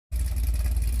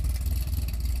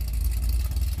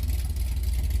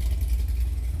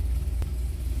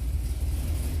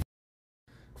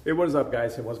Hey, what is up,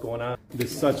 guys? Hey, what's going on?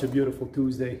 This is such a beautiful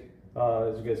Tuesday.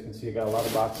 As you guys can see, I got a lot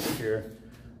of boxes here,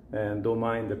 and don't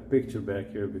mind the picture back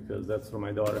here because that's from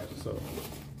my daughter, so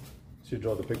she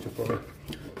drew the picture for me.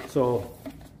 So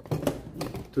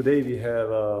today we have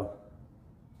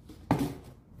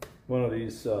one of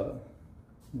these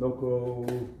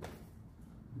NOCO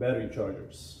battery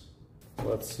chargers.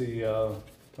 Let's see how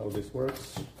this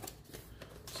works.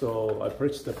 So I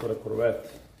purchased it for the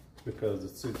Corvette because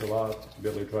it suits a lot to be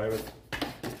able to drive it.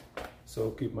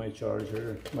 So keep my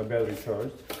charger, my battery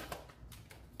charged.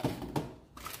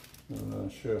 I'm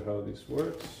not sure how this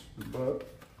works, but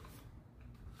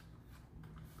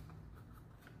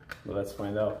let's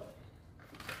find out.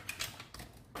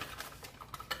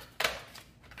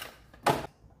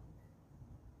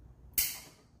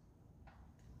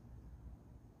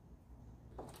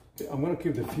 Okay, I'm gonna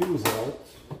keep the fuse out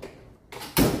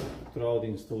throughout the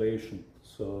installation,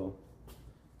 so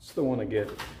just don't want to get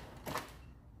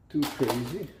too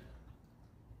crazy.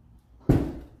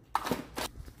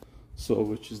 So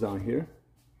which is down here.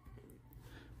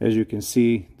 As you can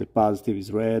see, the positive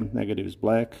is red, negative is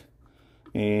black,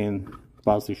 and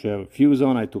positive should have a fuse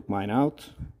on. I took mine out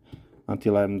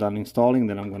until I'm done installing,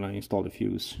 then I'm gonna install the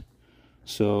fuse.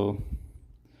 So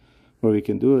what we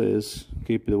can do is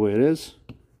keep it the way it is,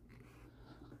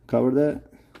 cover that,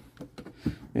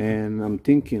 and I'm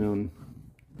thinking on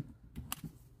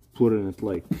putting it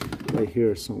like right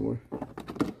here somewhere,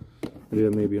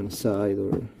 either maybe on the side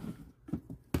or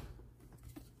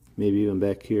maybe even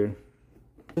back here.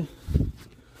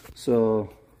 So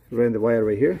ran the wire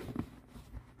right here,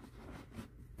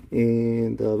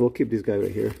 and we'll keep this guy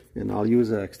right here, and I'll use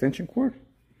an extension cord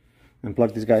and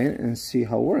plug this guy in and see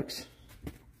how it works.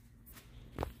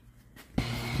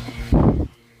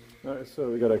 Alright, so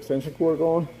we got an extension cord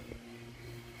going.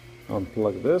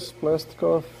 Unplug this plastic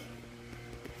off,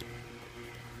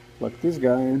 plug this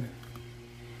guy in,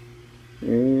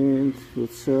 and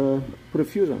let's put a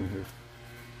fuse on here.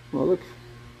 Oh, look,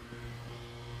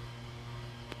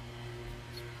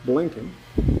 it's blinking.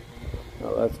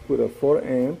 Now let's put a 4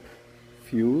 amp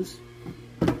fuse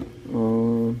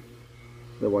on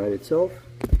the wire itself.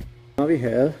 Now we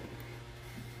have,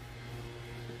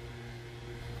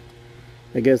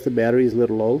 I guess the battery is a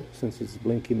little low since it's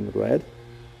blinking red.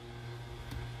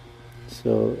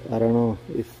 So I don't know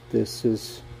if this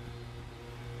is,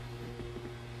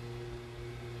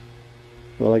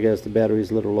 well, I guess the battery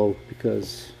is a little low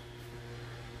because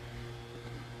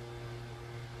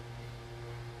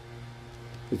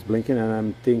it's blinking, and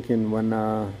I'm thinking when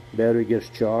battery gets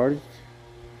charged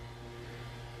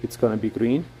it's gonna be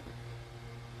green.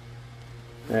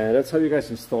 And that's how you guys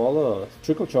install a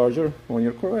trickle charger on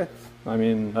your Corvette. I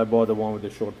mean, I bought the one with the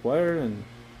short wire and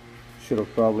should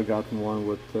have probably gotten one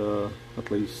with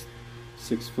at least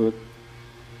 6 foot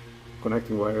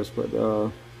connecting wires, but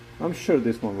I'm sure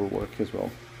this one will work as well.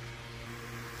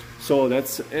 So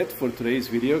that's it for today's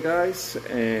video, guys,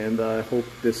 and I hope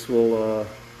this will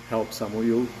help some of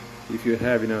you if you're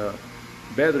having a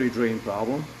battery drain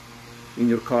problem in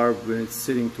your car when it's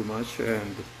sitting too much.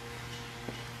 And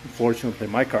unfortunately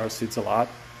my car sits a lot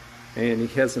and it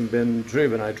hasn't been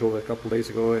driven. I drove it a couple days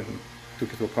ago and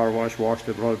took it to a car wash, washed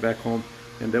it, brought it back home,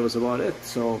 and that was about it.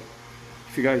 So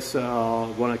if you guys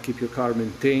want to keep your car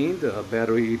maintained,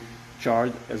 battery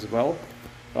charged as well,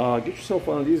 get yourself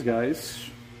one of these guys.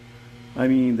 I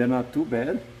mean, they're not too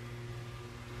bad.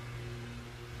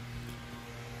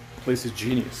 The place is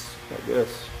genius, like this.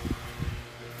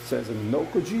 It says a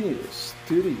NOCO Genius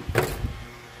 3D.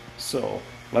 So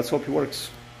let's hope it works.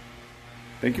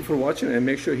 Thank you for watching, and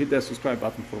make sure you hit that subscribe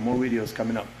button for more videos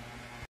coming up.